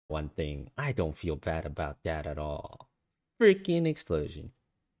one thing. I don't feel bad about that at all. Freaking explosion.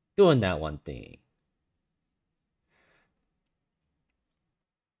 Doing that one thing.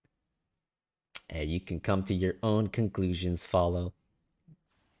 And you can come to your own conclusions, follow.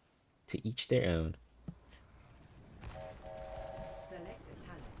 To each their own. Select a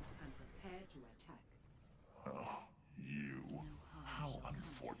talent and prepare to attack. Oh, you. How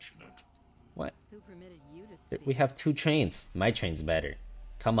unfortunate. What? Who permitted you to speak? We have 2 trains. My train's better.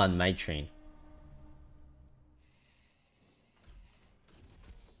 Come on, my train.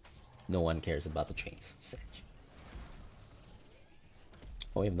 No one cares about the trains.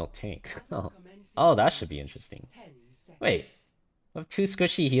 Oh, we have no tank. Oh, that should be interesting. Wait, we have 2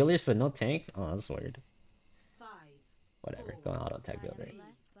 squishy healers but no tank? Oh, that's weird. Whatever, go on auto attack build, right?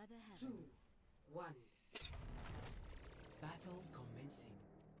 2, 1. Battle commencing.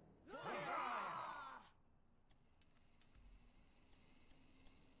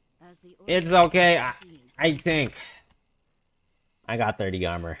 It's okay. I think I got 30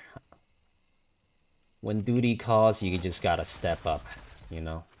 armor. When duty calls, you just gotta step up, you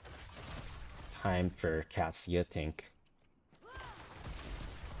know? Time for Cassia tank.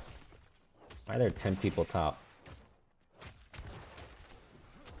 Why are there 10 people top?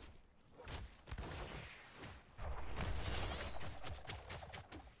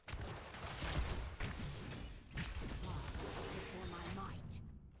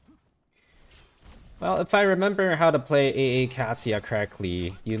 Well, if I remember how to play AA Cassia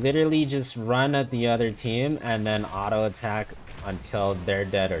correctly, you literally just run at the other team and then auto attack until they're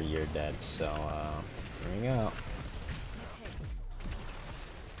dead or you're dead. So, here we go.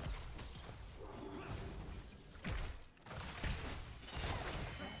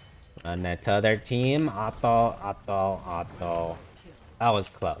 Run at the other team, auto. That was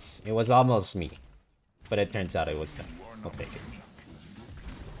close. It was almost me, but it turns out it was them. I'll take it.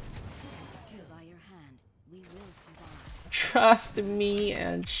 Trust me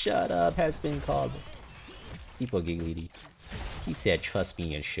and shut up has been called. People giggly. He said trust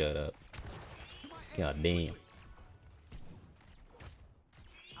me and shut up. God damn.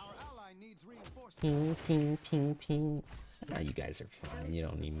 Ping, ping, ping, ping. Ah, you guys are fine. You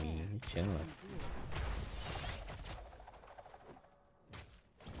don't need me. Chill.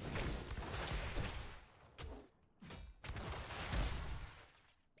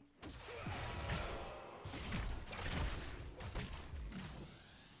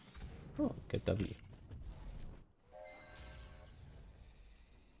 Oh, good W.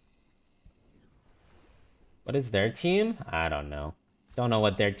 What is their team? I don't know. Don't know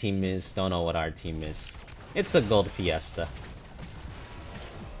what their team is. Don't know what our team is. It's a gold fiesta.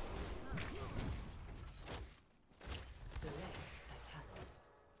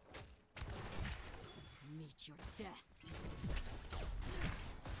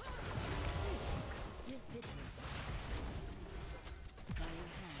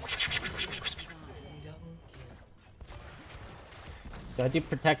 Do I do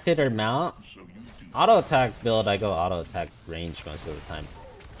protected or mount? Auto attack build, I go auto attack range most of the time.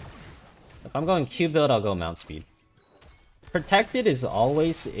 If I'm going Q build, I'll go mount speed. Protected is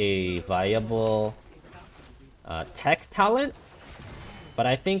always a viable tech talent, but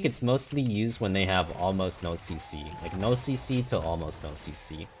I think it's mostly used when they have almost no CC. Like no CC to almost no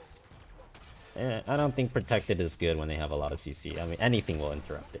CC. I don't think protected is good when they have a lot of CC. I mean, anything will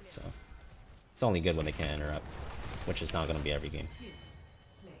interrupt it, so it's only good when they can't interrupt, which is not going to be every game.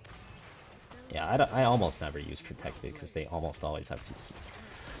 Yeah, I almost never use protected because they almost always have CC.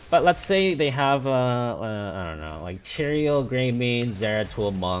 But let's say they have, I don't know, like Tyrael, Greymane,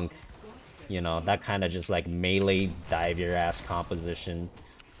 Zeratul, Monk. You know, that kind of just like melee dive your ass composition.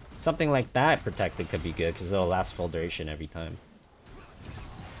 Something like that, protected could be good because it'll last full duration every time.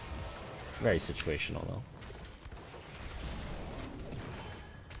 Very situational though.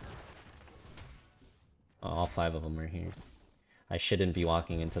 Oh, all 5 of them are here. I shouldn't be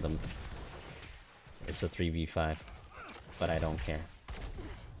walking into them. It's a 3v5, but I don't care.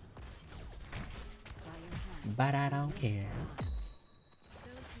 But I don't care.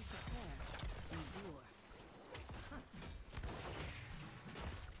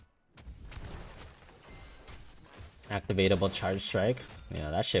 Activatable charge strike. Yeah,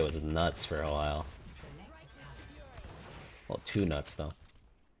 that shit was nuts for a while. Well, too nuts though.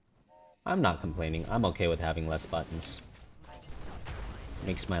 I'm not complaining. I'm okay with having less buttons.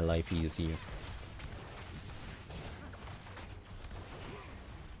 Makes my life easier.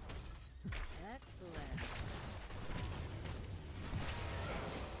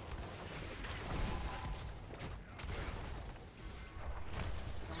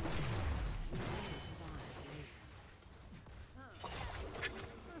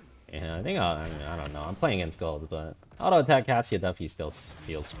 Yeah, I think I mean, I don't know. I'm playing against gold, but auto attack Cassia definitely still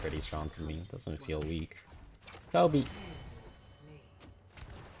feels pretty strong to me. Doesn't feel weak. Kobe.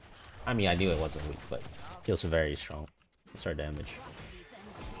 I mean, I knew it wasn't weak, but feels very strong. What's our damage?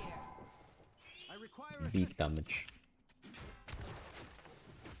 Weak damage.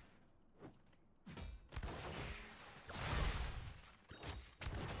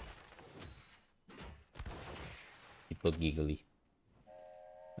 People giggly.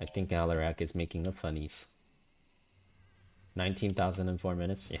 I think Alarak is making up funnies. 19,000 in 4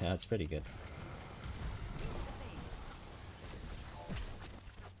 minutes? Yeah, that's pretty good.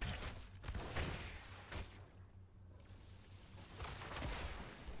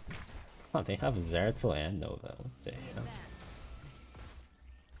 Oh, they have Zeratul and Nova. What the hell?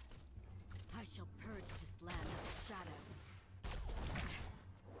 I shall purge this land of shadow.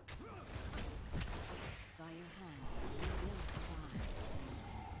 By your hand, you will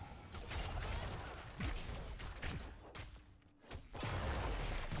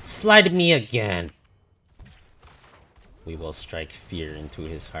survive. Slide me again. We will strike fear into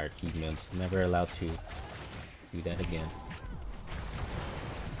his heart. He was never allowed to do that again.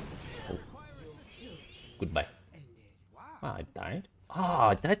 Oh. Goodbye. Wow, I died? Oh,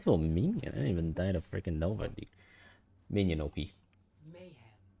 I died to a minion. I didn't even die to freaking Nova, dude. Minion OP. Mayhem.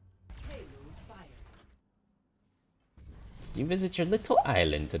 Payload fired. Did you visit your little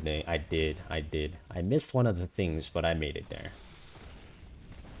island today? I did. I missed one of the things, but I made it there.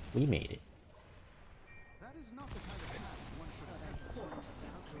 We made it. That is not the kind of task one should have.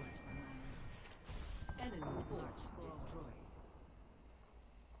 Enemy fort destroyed.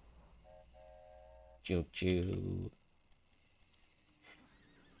 Choo choo.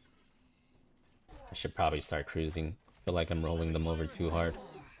 I should probably start cruising. Feel like I'm rolling them over too hard.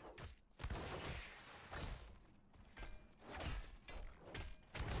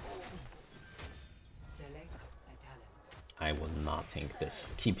 Select a talent. I will not tank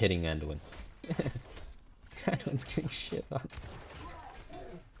this. Keep hitting Anduin. Anduin's getting shit on.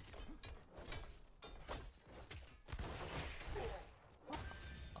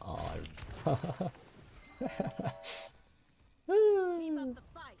 Oh. Keep up the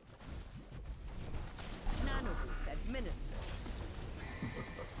fight. Nanoboost administered.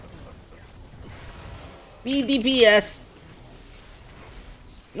 BDPS!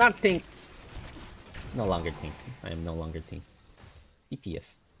 Not tank. No longer tank. I am no longer tank.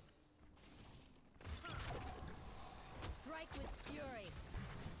 DPS. Strike with fury.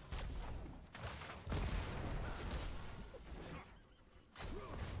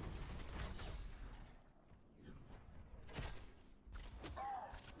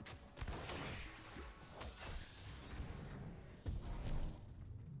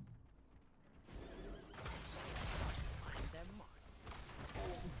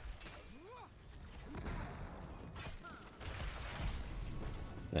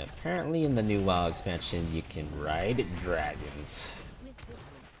 Apparently in the new WoW expansion you can ride dragons.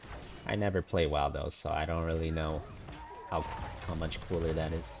 I never play WoW though, so I don't really know how much cooler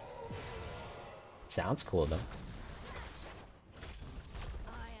that is. Sounds cool though.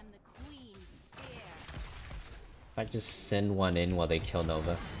 I am the queen's spear. If I just send one in while they kill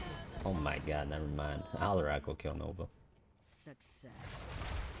Nova. Oh my god, never mind. Alarak will kill Nova. Success.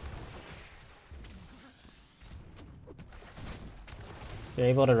 You're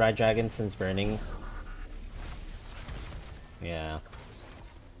able to ride dragons since burning? Yeah.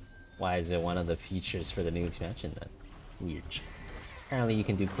 Why is it one of the features for the new expansion then? Weird. Apparently you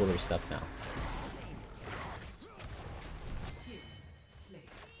can do cooler stuff now. Slay.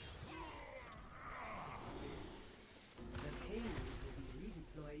 The payload will be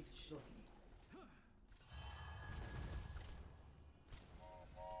redeployed shortly.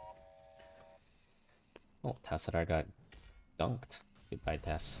 Oh, Tassadar got dunked. Goodbye,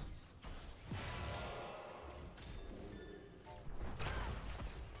 Tass.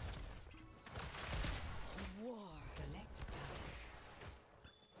 Select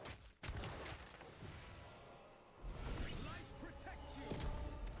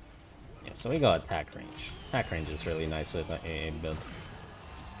Yeah, so we got attack range. Attack range is really nice with a build.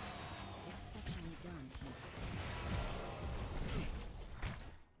 Exceptionally done.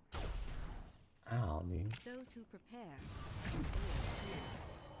 Ow, dude. Those who prepare.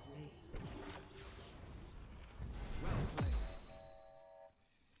 slay.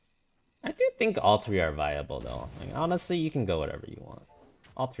 I do think all three are viable though. Like, honestly, you can go whatever you want.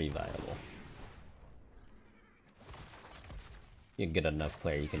 All three viable. You're a good enough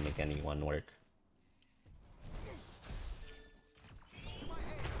player, you can make anyone work.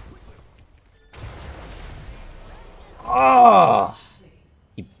 Oh!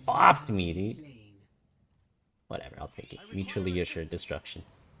 He bopped me, dude. Whatever, I'll take it. Mutually assured destruction.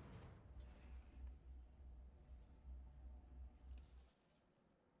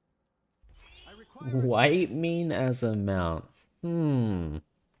 White mean as a mount. Hmm.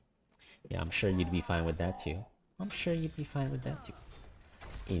 Yeah, I'm sure you'd be fine with that too. I'm sure you'd be fine with that too.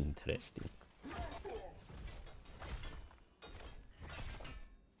 Interesting.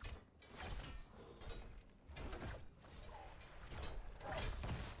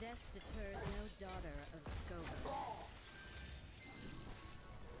 Death deters no daughter of Scoville.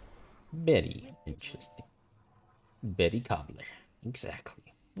 Very interesting. Betty Cobbler.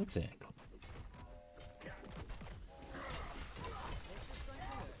 Exactly. Exactly.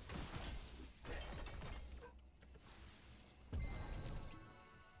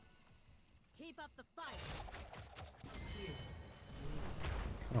 Keep up the fight.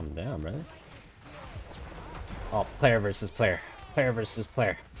 Calm down, brother. Oh, player versus player. Player versus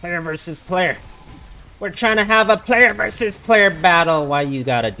player. Player versus player. We're trying to have a player versus player battle. Why you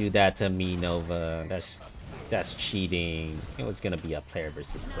gotta do that to me, Nova? That's cheating. It was gonna be a player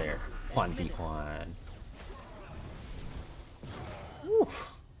versus player. 1v1. Whew.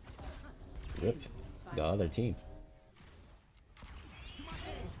 Rip. The other team.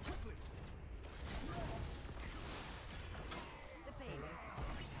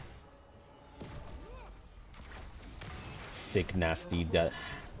 Sick, nasty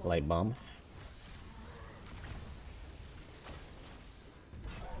light bomb.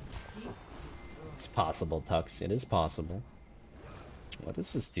 It's possible, Tux. It is possible. What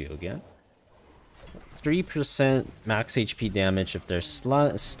does this do again? 3% max HP damage if they're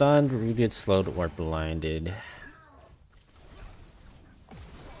stunned, rooted, slowed, or blinded.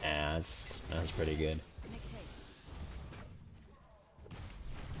 That's pretty good.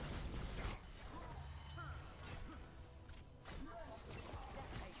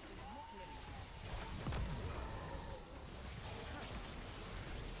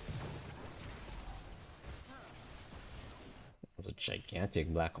 It's a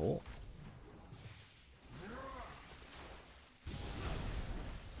gigantic black hole.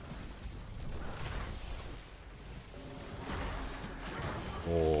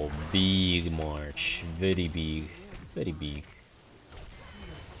 Oh, big march. Very big. Very big.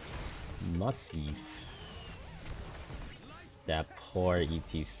 Massive. That poor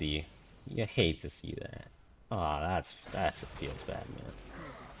ETC. You hate to see that. Oh, that feels bad, man.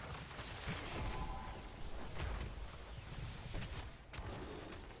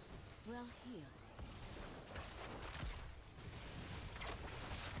 Well healed.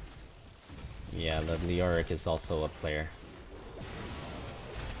 Yeah, the Leoric is also a player.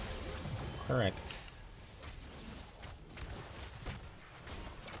 Correct.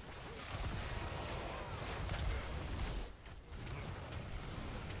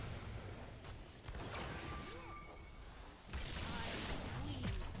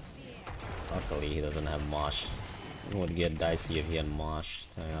 Luckily, he doesn't have Mosh. It would get dicey if he had Mosh.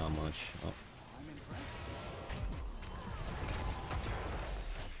 Tell you how much. Oh.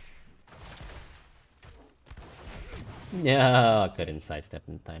 Yeah, I couldn't sidestep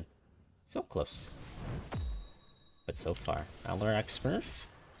in time. So close. But so far. Alarak Smurf?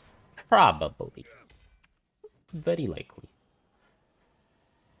 Probably. Very likely.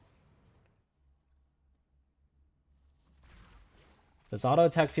 Does auto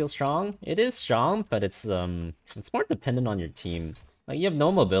attack feel strong? It is strong, but it's more dependent on your team. Like, you have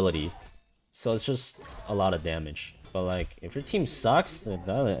no mobility, so it's just a lot of damage. But like, if your team sucks, the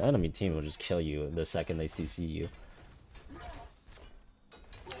other enemy team will just kill you the second they CC you.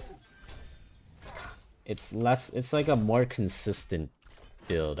 It's like a more consistent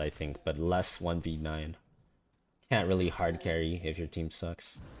build, I think, but less 1v9. Can't really hard carry if your team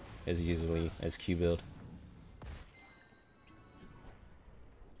sucks, as usually as Q build.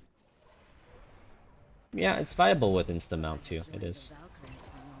 Yeah, it's viable with insta mount too. It is.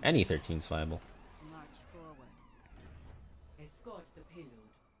 Any 13's viable. March forward. Escort the payload.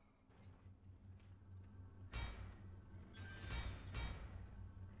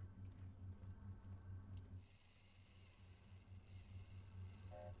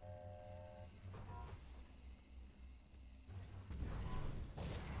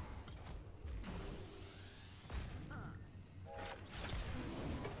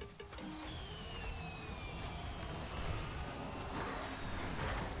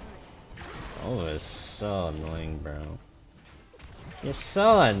 Oh, it's so annoying, bro. You're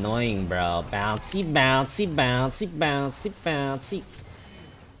so annoying, bro. Bouncy, bouncy, bouncy, bouncy, bouncy.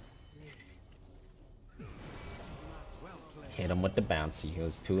 Hit him with the bouncy. It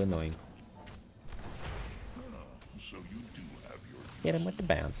was too annoying. So you do have your Hit him with the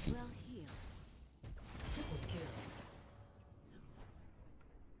bouncy. Well healed. Triple kill.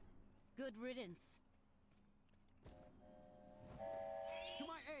 Good riddance. To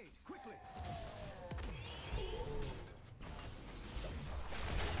my aid, quickly.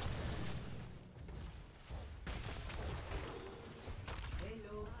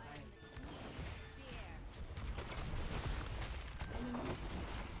 Hello, friend.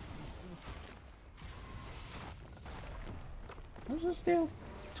 What's this deal?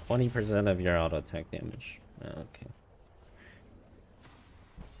 20% of your auto attack damage. Okay.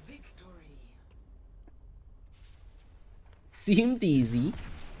 Victory. Seemed easy.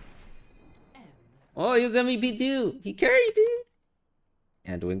 M. Oh, he was MVP too. He carried, dude.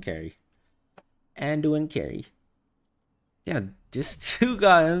 And doing carry. And doing carry. Yeah, just two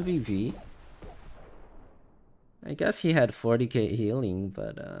got MVP. I guess he had 40k healing,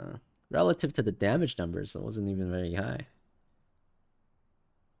 but relative to the damage numbers, it wasn't even very high.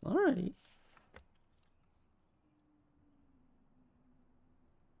 Alrighty.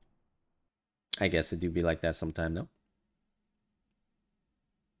 I guess it do be like that sometime though.